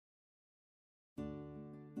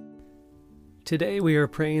Today we are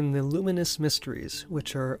praying the luminous mysteries,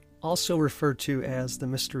 which are also referred to as the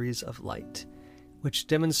mysteries of light, which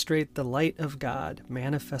demonstrate the light of God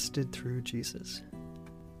manifested through Jesus.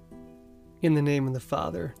 In the name of the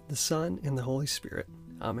Father, the Son, and the Holy Spirit.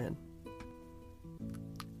 Amen.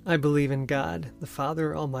 I believe in God, the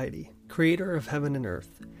Father Almighty, creator of heaven and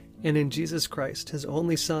earth, and in Jesus Christ, his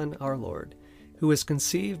only Son, our Lord, who was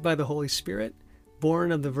conceived by the Holy Spirit,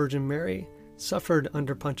 born of the Virgin Mary, suffered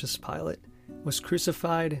under Pontius Pilate, was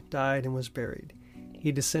crucified, died, and was buried.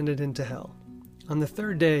 He descended into hell. On the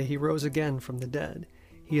third day he rose again from the dead.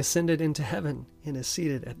 He ascended into heaven and is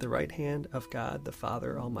seated at the right hand of God the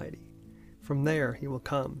Father Almighty. From there he will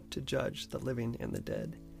come to judge the living and the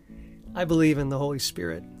dead. I believe in the Holy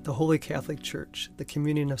Spirit, the Holy Catholic Church, the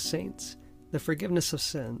communion of saints, the forgiveness of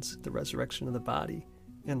sins, the resurrection of the body,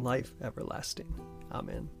 and life everlasting.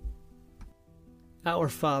 Amen. Our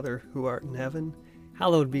Father, who art in heaven,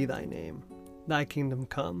 hallowed be thy name. Thy kingdom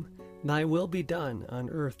come, thy will be done on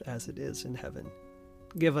earth as it is in heaven.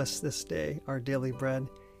 Give us this day our daily bread,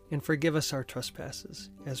 and forgive us our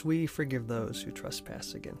trespasses, as we forgive those who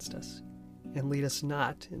trespass against us. And lead us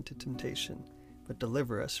not into temptation, but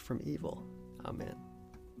deliver us from evil. Amen.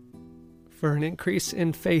 For an increase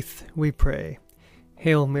in faith, we pray.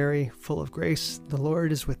 Hail Mary, full of grace, the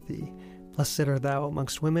Lord is with thee. Blessed art thou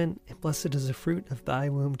amongst women, and blessed is the fruit of thy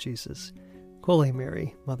womb, Jesus. Holy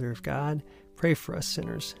Mary, Mother of God, pray for us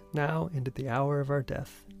sinners, now and at the hour of our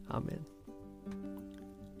death. Amen.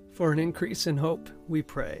 For an increase in hope, we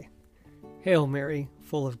pray. Hail Mary,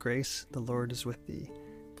 full of grace, the Lord is with thee.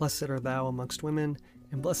 Blessed art thou amongst women,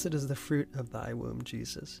 and blessed is the fruit of thy womb,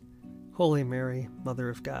 Jesus. Holy Mary, Mother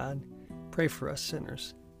of God, pray for us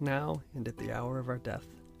sinners, now and at the hour of our death.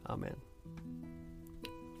 Amen.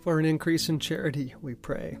 For an increase in charity, we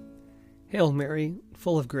pray. Hail Mary,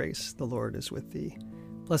 full of grace, the Lord is with thee.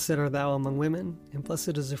 Blessed art thou among women, and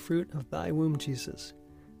blessed is the fruit of thy womb, Jesus.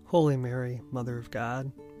 Holy Mary, Mother of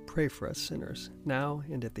God, pray for us sinners, now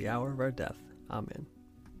and at the hour of our death. Amen.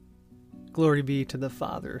 Glory be to the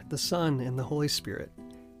Father, the Son, and the Holy Spirit,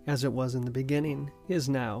 as it was in the beginning, is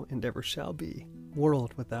now, and ever shall be,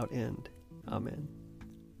 world without end. Amen.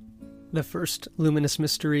 The first luminous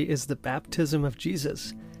mystery is the baptism of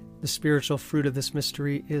Jesus. The spiritual fruit of this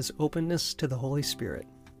mystery is openness to the Holy Spirit.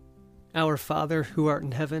 Our Father, who art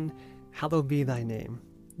in heaven, hallowed be thy name.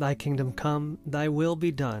 Thy kingdom come, thy will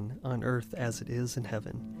be done, on earth as it is in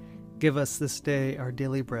heaven. Give us this day our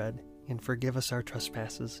daily bread, and forgive us our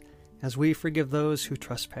trespasses, as we forgive those who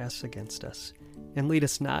trespass against us. And lead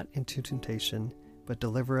us not into temptation, but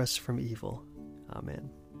deliver us from evil. Amen.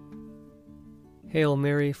 Hail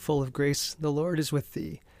Mary, full of grace, the Lord is with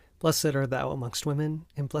thee. Blessed art thou amongst women,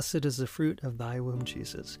 and blessed is the fruit of thy womb,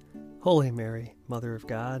 Jesus. Holy Mary, Mother of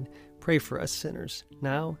God, pray for us sinners,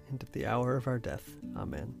 now and at the hour of our death.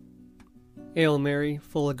 Amen. Hail Mary,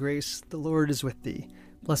 full of grace, the Lord is with thee.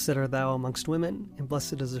 Blessed art thou amongst women, and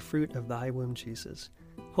blessed is the fruit of thy womb, Jesus.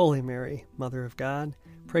 Holy Mary, Mother of God,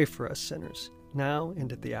 pray for us sinners, now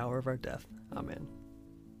and at the hour of our death. Amen.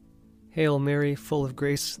 Hail Mary, full of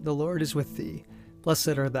grace, the Lord is with thee. Blessed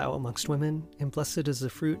art thou amongst women, and blessed is the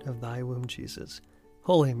fruit of thy womb, Jesus.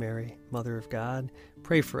 Holy Mary, Mother of God,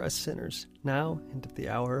 pray for us sinners, now and at the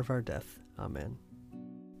hour of our death. Amen.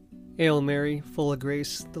 Hail Mary, full of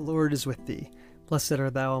grace, the Lord is with thee. Blessed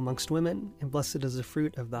art thou amongst women, and blessed is the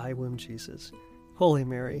fruit of thy womb, Jesus. Holy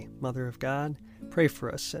Mary, Mother of God, pray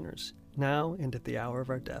for us sinners, now and at the hour of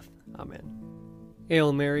our death. Amen.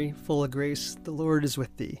 Hail Mary, full of grace, the Lord is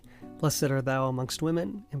with thee. Blessed art thou amongst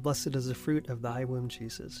women, and blessed is the fruit of thy womb,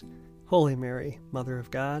 Jesus. Holy Mary, Mother of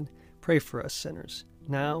God, pray for us sinners,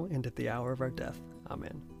 now and at the hour of our death.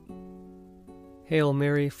 Amen. Hail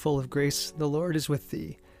Mary, full of grace, the Lord is with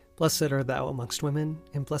thee. Blessed art thou amongst women,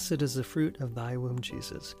 and blessed is the fruit of thy womb,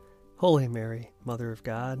 Jesus. Holy Mary, Mother of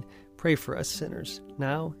God, pray for us sinners,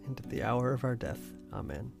 now and at the hour of our death.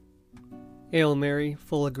 Amen. Hail Mary,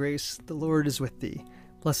 full of grace, the Lord is with thee.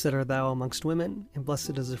 Blessed art thou amongst women, and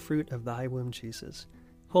blessed is the fruit of thy womb, Jesus.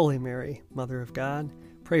 Holy Mary, Mother of God,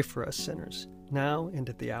 pray for us sinners, now and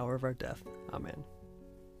at the hour of our death. Amen.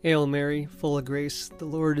 Hail Mary, full of grace, the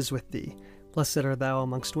Lord is with thee. Blessed art thou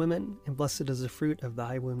amongst women, and blessed is the fruit of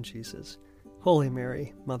thy womb, Jesus. Holy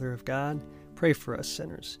Mary, Mother of God, pray for us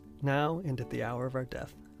sinners, now and at the hour of our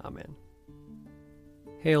death. Amen.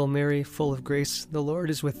 Hail Mary, full of grace, the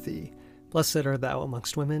Lord is with thee. Blessed art thou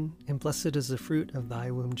amongst women, and blessed is the fruit of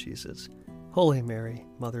thy womb, Jesus. Holy Mary,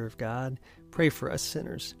 Mother of God, pray for us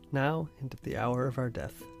sinners, now and at the hour of our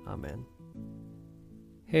death. Amen.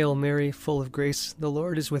 Hail Mary, full of grace, the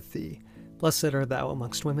Lord is with thee. Blessed art thou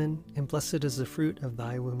amongst women, and blessed is the fruit of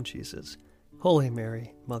thy womb, Jesus. Holy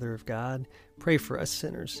Mary, Mother of God, pray for us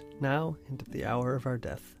sinners, now and at the hour of our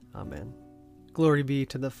death. Amen. Glory be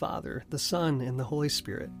to the Father, the Son, and the Holy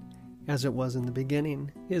Spirit, as it was in the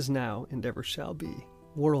beginning, is now, and ever shall be,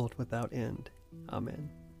 world without end.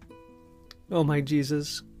 Amen. O my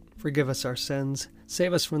Jesus, forgive us our sins,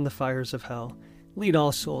 save us from the fires of hell, lead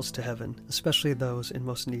all souls to heaven, especially those in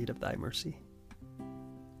most need of thy mercy.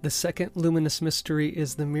 The second luminous mystery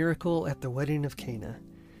is the miracle at the wedding of Cana.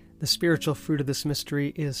 The spiritual fruit of this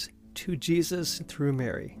mystery is to Jesus through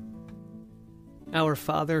Mary. Our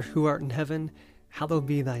Father, who art in heaven, hallowed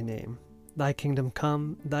be thy name. Thy kingdom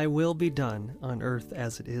come, thy will be done, on earth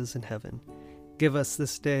as it is in heaven. Give us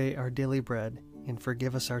this day our daily bread, and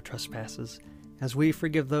forgive us our trespasses, as we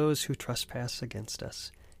forgive those who trespass against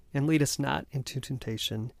us. And lead us not into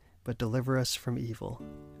temptation, but deliver us from evil.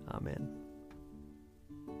 Amen.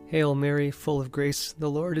 Hail Mary, full of grace,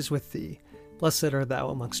 the Lord is with thee. Blessed art thou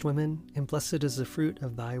amongst women, and blessed is the fruit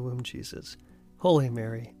of thy womb, Jesus. Holy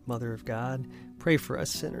Mary, Mother of God, pray for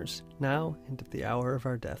us sinners, now and at the hour of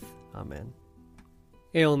our death. Amen.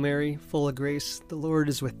 Hail Mary, full of grace, the Lord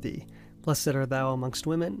is with thee. Blessed art thou amongst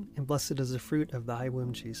women, and blessed is the fruit of thy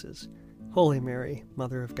womb, Jesus. Holy Mary,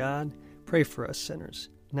 Mother of God, pray for us sinners,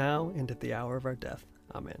 now and at the hour of our death.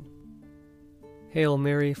 Amen. Hail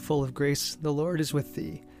Mary, full of grace, the Lord is with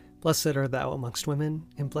thee. Blessed art thou amongst women,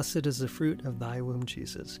 and blessed is the fruit of thy womb,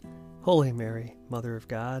 Jesus. Holy Mary, Mother of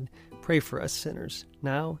God, pray for us sinners,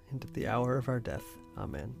 now and at the hour of our death.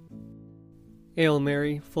 Amen. Hail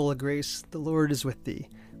Mary, full of grace, the Lord is with thee.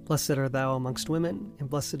 Blessed art thou amongst women, and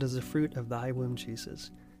blessed is the fruit of thy womb,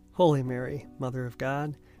 Jesus. Holy Mary, Mother of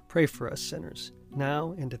God, pray for us sinners,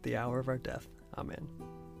 now and at the hour of our death. Amen.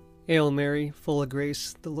 Hail Mary, full of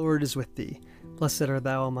grace, the Lord is with thee. Blessed art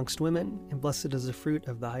thou amongst women, and blessed is the fruit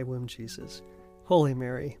of thy womb, Jesus. Holy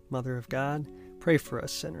Mary, Mother of God, pray for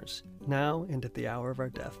us sinners, now and at the hour of our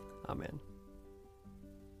death. Amen.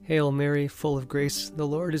 Hail Mary, full of grace, the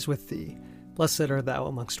Lord is with thee. Blessed art thou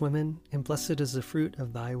amongst women, and blessed is the fruit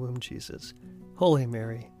of thy womb, Jesus. Holy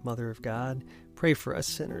Mary, Mother of God, pray for us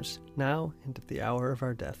sinners, now and at the hour of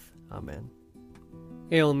our death. Amen.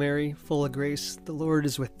 Hail Mary, full of grace, the Lord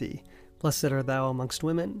is with thee. Blessed art thou amongst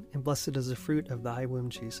women, and blessed is the fruit of thy womb,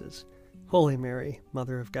 Jesus. Holy Mary,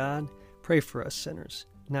 Mother of God, pray for us sinners,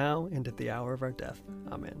 now and at the hour of our death.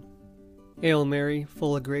 Amen. Hail Mary,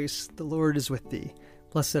 full of grace, the Lord is with thee.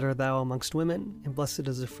 Blessed art thou amongst women, and blessed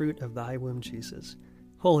is the fruit of thy womb, Jesus.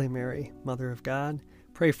 Holy Mary, Mother of God,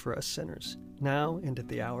 pray for us sinners, now and at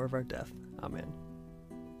the hour of our death. Amen.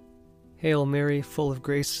 Hail Mary, full of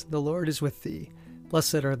grace, the Lord is with thee.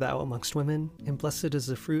 Blessed art thou amongst women, and blessed is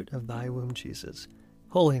the fruit of thy womb, Jesus.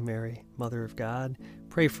 Holy Mary, Mother of God,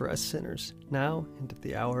 pray for us sinners, now and at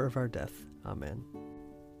the hour of our death. Amen.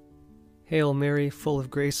 Hail Mary, full of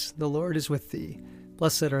grace, the Lord is with thee.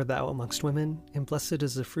 Blessed art thou amongst women, and blessed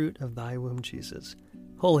is the fruit of thy womb, Jesus.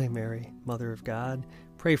 Holy Mary, Mother of God,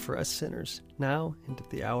 pray for us sinners, now and at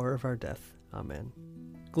the hour of our death. Amen.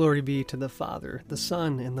 Glory be to the Father, the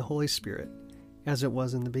Son, and the Holy Spirit, as it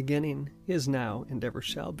was in the beginning, is now, and ever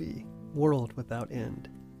shall be, world without end.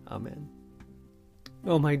 Amen.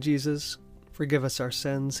 O my Jesus, forgive us our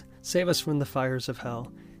sins, save us from the fires of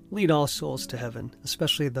hell, lead all souls to heaven,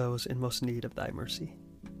 especially those in most need of thy mercy.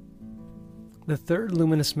 The third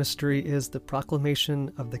luminous mystery is the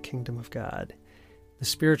proclamation of the kingdom of God. The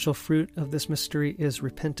spiritual fruit of this mystery is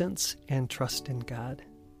repentance and trust in God.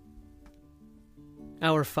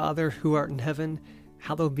 Our Father, who art in heaven,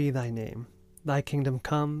 hallowed be thy name. Thy kingdom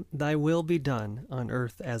come, thy will be done, on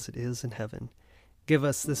earth as it is in heaven. Give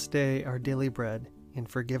us this day our daily bread, and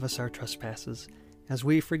forgive us our trespasses, as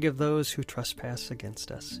we forgive those who trespass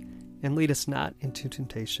against us. And lead us not into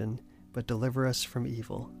temptation, but deliver us from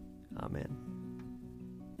evil. Amen.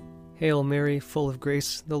 Hail Mary, full of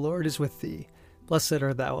grace, the Lord is with thee. Blessed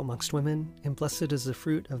art thou amongst women, and blessed is the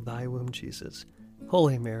fruit of thy womb, Jesus.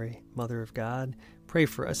 Holy Mary, Mother of God, pray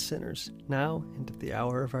for us sinners, now and at the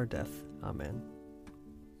hour of our death. Amen.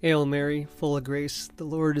 Hail Mary, full of grace, the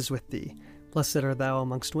Lord is with thee. Blessed art thou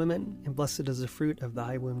amongst women, and blessed is the fruit of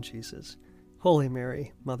thy womb, Jesus. Holy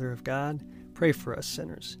Mary, Mother of God, pray for us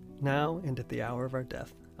sinners, now and at the hour of our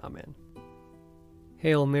death. Amen.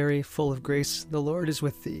 Hail Mary, full of grace, the Lord is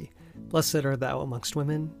with thee. Blessed art thou amongst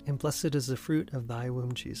women, and blessed is the fruit of thy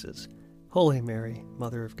womb, Jesus. Holy Mary,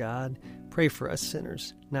 Mother of God, pray for us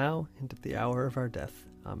sinners, now and at the hour of our death.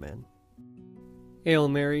 Amen. Hail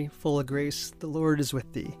Mary, full of grace, the Lord is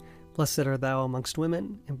with thee. Blessed art thou amongst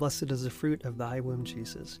women, and blessed is the fruit of thy womb,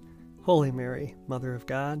 Jesus. Holy Mary, Mother of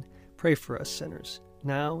God, pray for us sinners,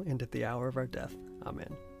 now and at the hour of our death.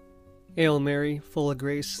 Amen. Hail Mary, full of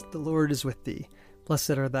grace, the Lord is with thee.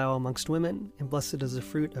 Blessed art thou amongst women, and blessed is the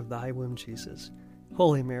fruit of thy womb, Jesus.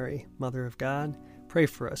 Holy Mary, Mother of God, pray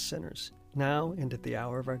for us sinners, now and at the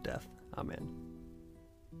hour of our death. Amen.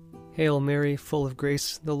 Hail Mary, full of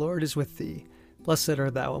grace, the Lord is with thee. Blessed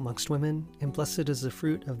art thou amongst women, and blessed is the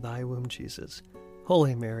fruit of thy womb, Jesus.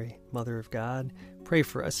 Holy Mary, Mother of God, pray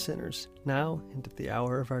for us sinners, now and at the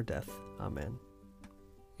hour of our death. Amen.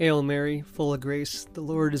 Hail Mary, full of grace, the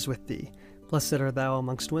Lord is with thee. Blessed art thou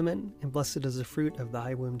amongst women, and blessed is the fruit of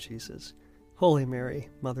thy womb, Jesus. Holy Mary,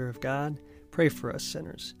 Mother of God, pray for us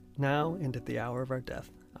sinners, now and at the hour of our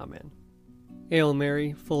death. Amen. Hail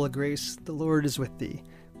Mary, full of grace, the Lord is with thee.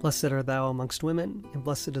 Blessed art thou amongst women, and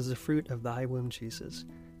blessed is the fruit of thy womb, Jesus.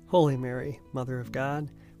 Holy Mary, Mother of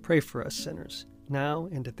God, pray for us sinners, now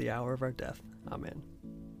and at the hour of our death. Amen.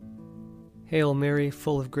 Hail Mary,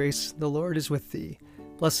 full of grace, the Lord is with thee.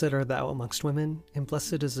 Blessed art thou amongst women, and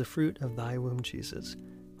blessed is the fruit of thy womb, Jesus.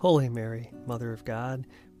 Holy Mary, Mother of God,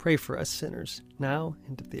 pray for us sinners, now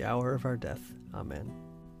and at the hour of our death. Amen.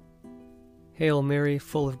 Hail Mary,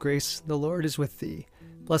 full of grace, the Lord is with thee.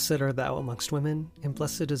 Blessed art thou amongst women, and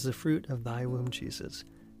blessed is the fruit of thy womb, Jesus.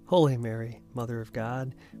 Holy Mary, Mother of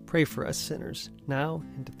God, pray for us sinners, now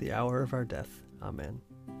and at the hour of our death. Amen.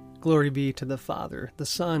 Glory be to the Father, the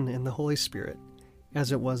Son, and the Holy Spirit,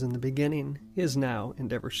 as it was in the beginning, is now,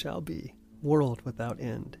 and ever shall be, world without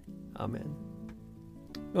end. Amen.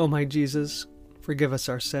 O my Jesus, forgive us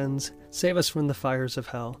our sins, save us from the fires of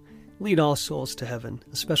hell, lead all souls to heaven,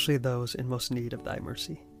 especially those in most need of thy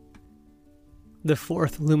mercy. The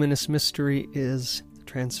fourth luminous mystery is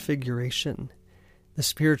Transfiguration. The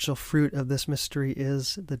spiritual fruit of this mystery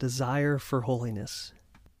is the desire for holiness.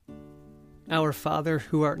 Our Father,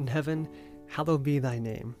 who art in heaven, hallowed be thy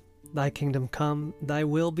name. Thy kingdom come, thy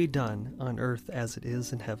will be done, on earth as it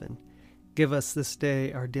is in heaven. Give us this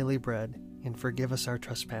day our daily bread, and forgive us our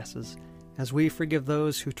trespasses, as we forgive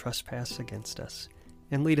those who trespass against us.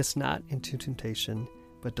 And lead us not into temptation,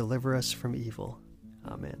 but deliver us from evil.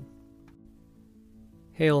 Amen.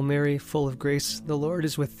 Hail Mary, full of grace, the Lord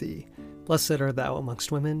is with thee. Blessed art thou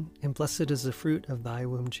amongst women, and blessed is the fruit of thy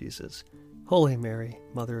womb, Jesus. Holy Mary,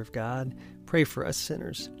 Mother of God, pray for us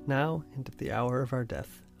sinners, now and at the hour of our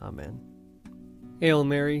death. Amen. Hail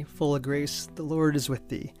Mary, full of grace, the Lord is with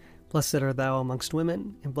thee. Blessed art thou amongst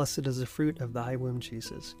women, and blessed is the fruit of thy womb,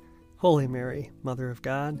 Jesus. Holy Mary, Mother of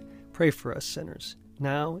God, pray for us sinners,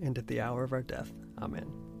 now and at the hour of our death.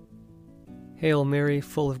 Amen. Hail Mary,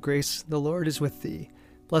 full of grace, the Lord is with thee.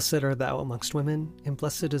 Blessed art thou amongst women, and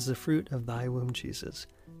blessed is the fruit of thy womb, Jesus.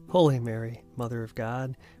 Holy Mary, Mother of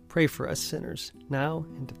God, pray for us sinners, now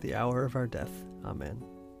and at the hour of our death. Amen.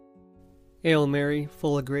 Hail Mary,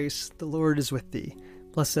 full of grace, the Lord is with thee.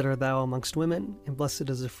 Blessed art thou amongst women, and blessed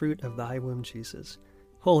is the fruit of thy womb, Jesus.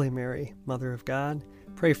 Holy Mary, Mother of God,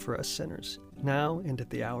 pray for us sinners, now and at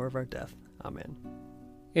the hour of our death. Amen.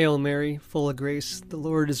 Hail Mary, full of grace, the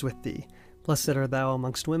Lord is with thee. Blessed art thou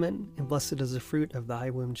amongst women, and blessed is the fruit of thy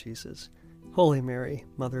womb, Jesus. Holy Mary,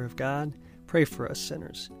 Mother of God, pray for us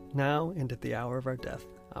sinners, now and at the hour of our death.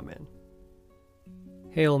 Amen.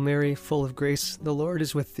 Hail Mary, full of grace, the Lord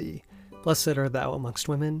is with thee. Blessed art thou amongst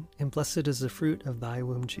women, and blessed is the fruit of thy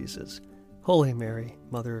womb, Jesus. Holy Mary,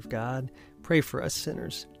 Mother of God, pray for us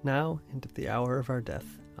sinners, now and at the hour of our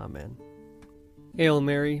death. Amen. Hail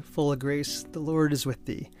Mary, full of grace, the Lord is with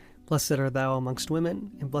thee. Blessed art thou amongst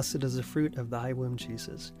women, and blessed is the fruit of thy womb,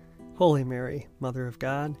 Jesus. Holy Mary, Mother of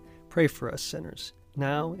God, pray for us sinners,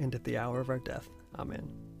 now and at the hour of our death. Amen.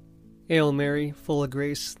 Hail Mary, full of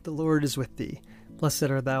grace, the Lord is with thee. Blessed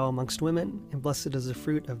art thou amongst women, and blessed is the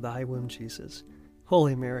fruit of thy womb, Jesus.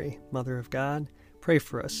 Holy Mary, Mother of God, pray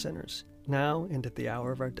for us sinners, now and at the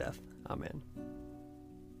hour of our death. Amen.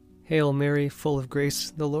 Hail Mary, full of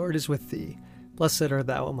grace, the Lord is with thee. Blessed art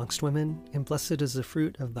thou amongst women, and blessed is the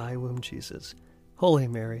fruit of thy womb, Jesus. Holy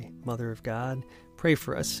Mary, Mother of God, pray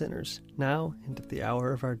for us sinners, now and at the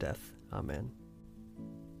hour of our death. Amen.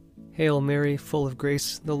 Hail Mary, full of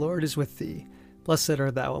grace, the Lord is with thee. Blessed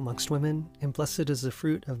art thou amongst women, and blessed is the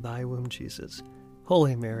fruit of thy womb, Jesus.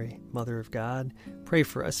 Holy Mary, Mother of God, pray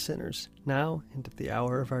for us sinners, now and at the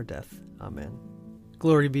hour of our death. Amen.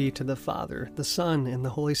 Glory be to the Father, the Son, and the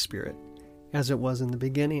Holy Spirit, as it was in the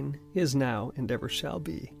beginning, is now, and ever shall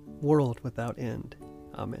be, world without end.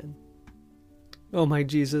 Amen. O my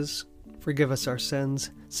Jesus, forgive us our sins,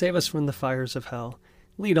 save us from the fires of hell,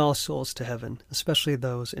 lead all souls to heaven, especially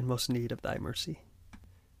those in most need of thy mercy.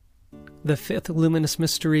 The fifth luminous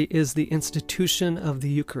mystery is the institution of the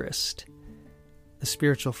Eucharist. The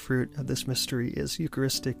spiritual fruit of this mystery is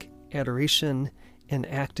Eucharistic adoration and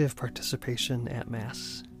active participation at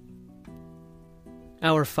Mass.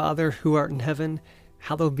 Our Father, who art in heaven,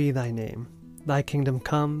 hallowed be thy name. Thy kingdom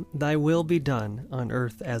come, thy will be done, on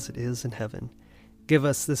earth as it is in heaven. Give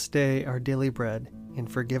us this day our daily bread, and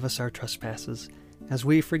forgive us our trespasses, as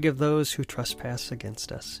we forgive those who trespass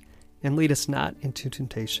against us. And lead us not into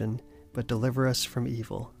temptation, but deliver us from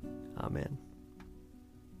evil. Amen.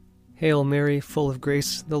 Hail Mary, full of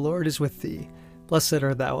grace, the Lord is with thee. Blessed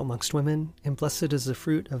art thou amongst women, and blessed is the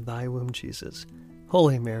fruit of thy womb, Jesus.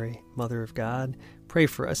 Holy Mary, Mother of God, pray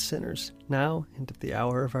for us sinners, now and at the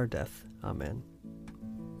hour of our death. Amen.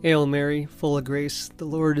 Hail Mary, full of grace, the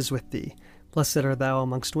Lord is with thee. Blessed art thou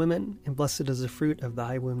amongst women, and blessed is the fruit of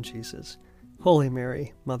thy womb, Jesus. Holy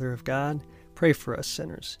Mary, Mother of God, pray for us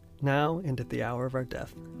sinners, now and at the hour of our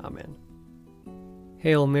death. Amen.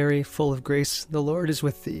 Hail Mary, full of grace, the Lord is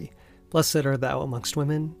with thee. Blessed art thou amongst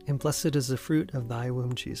women, and blessed is the fruit of thy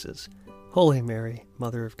womb, Jesus. Holy Mary,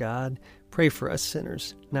 Mother of God, pray for us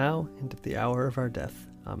sinners, now and at the hour of our death.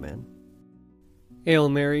 Amen. Hail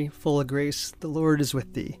Mary, full of grace, the Lord is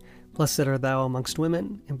with thee. Blessed art thou amongst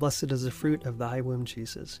women, and blessed is the fruit of thy womb,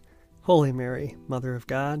 Jesus. Holy Mary, Mother of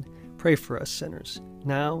God, pray for us sinners,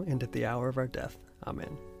 now and at the hour of our death.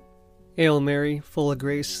 Amen. Hail Mary, full of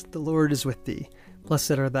grace, the Lord is with thee.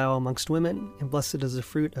 Blessed art thou amongst women, and blessed is the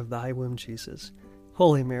fruit of thy womb, Jesus.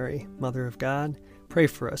 Holy Mary, Mother of God, pray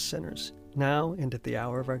for us sinners, now and at the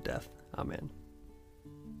hour of our death. Amen.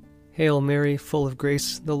 Hail Mary, full of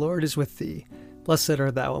grace, the Lord is with thee. Blessed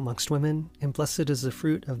art thou amongst women, and blessed is the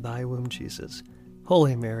fruit of thy womb, Jesus.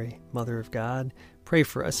 Holy Mary, Mother of God, pray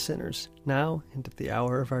for us sinners, now and at the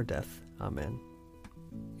hour of our death. Amen.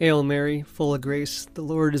 Hail Mary, full of grace, the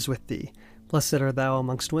Lord is with thee. Blessed art thou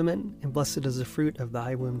amongst women, and blessed is the fruit of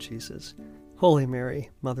thy womb, Jesus. Holy Mary,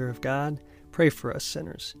 Mother of God, pray for us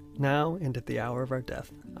sinners, now and at the hour of our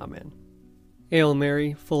death. Amen. Hail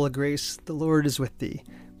Mary, full of grace, the Lord is with thee.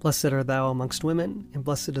 Blessed art thou amongst women, and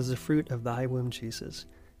blessed is the fruit of thy womb, Jesus.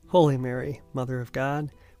 Holy Mary, Mother of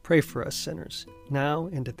God, pray for us sinners, now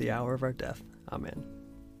and at the hour of our death. Amen.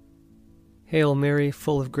 Hail Mary,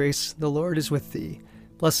 full of grace, the Lord is with thee.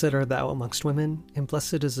 Blessed art thou amongst women, and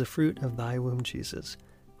blessed is the fruit of thy womb, Jesus.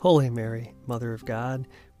 Holy Mary, Mother of God,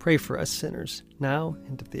 pray for us sinners, now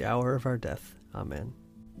and at the hour of our death. Amen.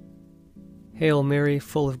 Hail Mary,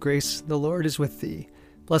 full of grace, the Lord is with thee.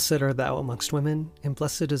 Blessed art thou amongst women, and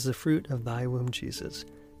blessed is the fruit of thy womb, Jesus.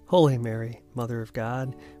 Holy Mary, Mother of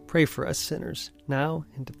God, pray for us sinners, now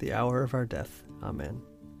and at the hour of our death. Amen.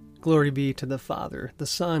 Glory be to the Father, the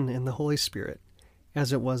Son, and the Holy Spirit,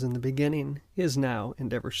 as it was in the beginning, is now,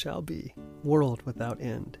 and ever shall be, world without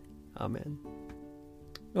end. Amen.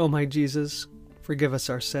 O my Jesus, forgive us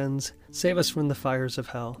our sins, save us from the fires of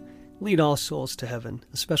hell, lead all souls to heaven,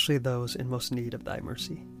 especially those in most need of thy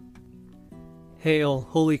mercy. Hail,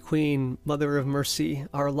 Holy Queen, Mother of Mercy,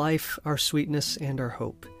 our life, our sweetness, and our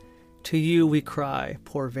hope. To you we cry,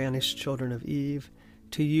 poor vanished children of Eve.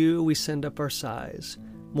 To you we send up our sighs,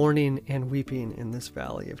 mourning and weeping in this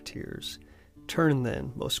valley of tears. Turn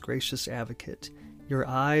then, most gracious Advocate, your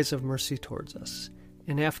eyes of mercy towards us,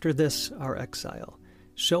 and after this our exile,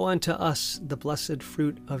 show unto us the blessed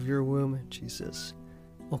fruit of your womb, Jesus.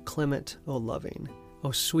 O clement, O loving, O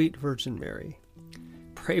sweet Virgin Mary,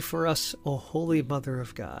 pray for us, O Holy Mother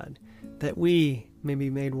of God, that we may be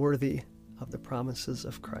made worthy of the promises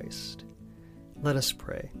of Christ. Let us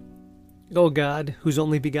pray. O God, whose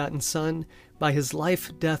only begotten Son, by his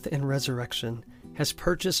life, death, and resurrection, has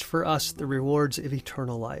purchased for us the rewards of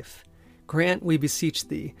eternal life, grant, we beseech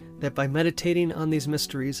thee, that by meditating on these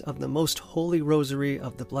mysteries of the most holy Rosary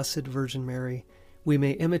of the Blessed Virgin Mary, we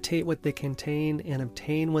may imitate what they contain and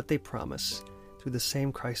obtain what they promise, through the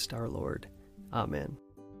same Christ our Lord. Amen.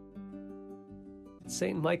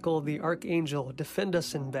 Saint Michael the Archangel, defend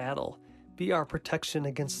us in battle. Be our protection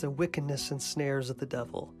against the wickedness and snares of the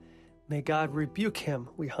devil. May God rebuke him,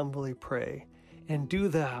 we humbly pray. And do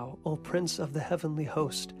thou, O Prince of the heavenly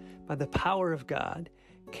host, by the power of God,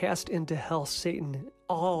 cast into hell Satan and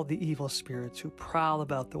all the evil spirits who prowl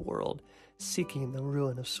about the world, seeking the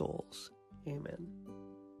ruin of souls. Amen.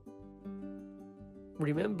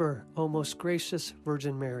 Remember, O most gracious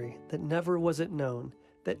Virgin Mary, that never was it known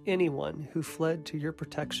that anyone who fled to your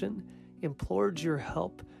protection, implored your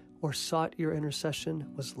help, or sought your intercession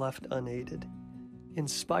was left unaided.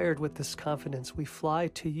 Inspired with this confidence, we fly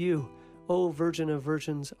to you, O Virgin of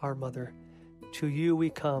Virgins, our Mother. To you we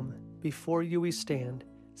come, before you we stand,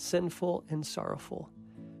 sinful and sorrowful.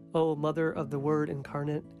 O Mother of the Word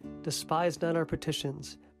incarnate, despise not our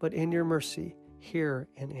petitions, but in your mercy hear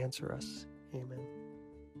and answer us. Amen.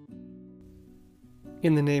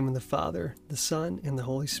 In the name of the Father, the Son, and the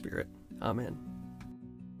Holy Spirit. Amen.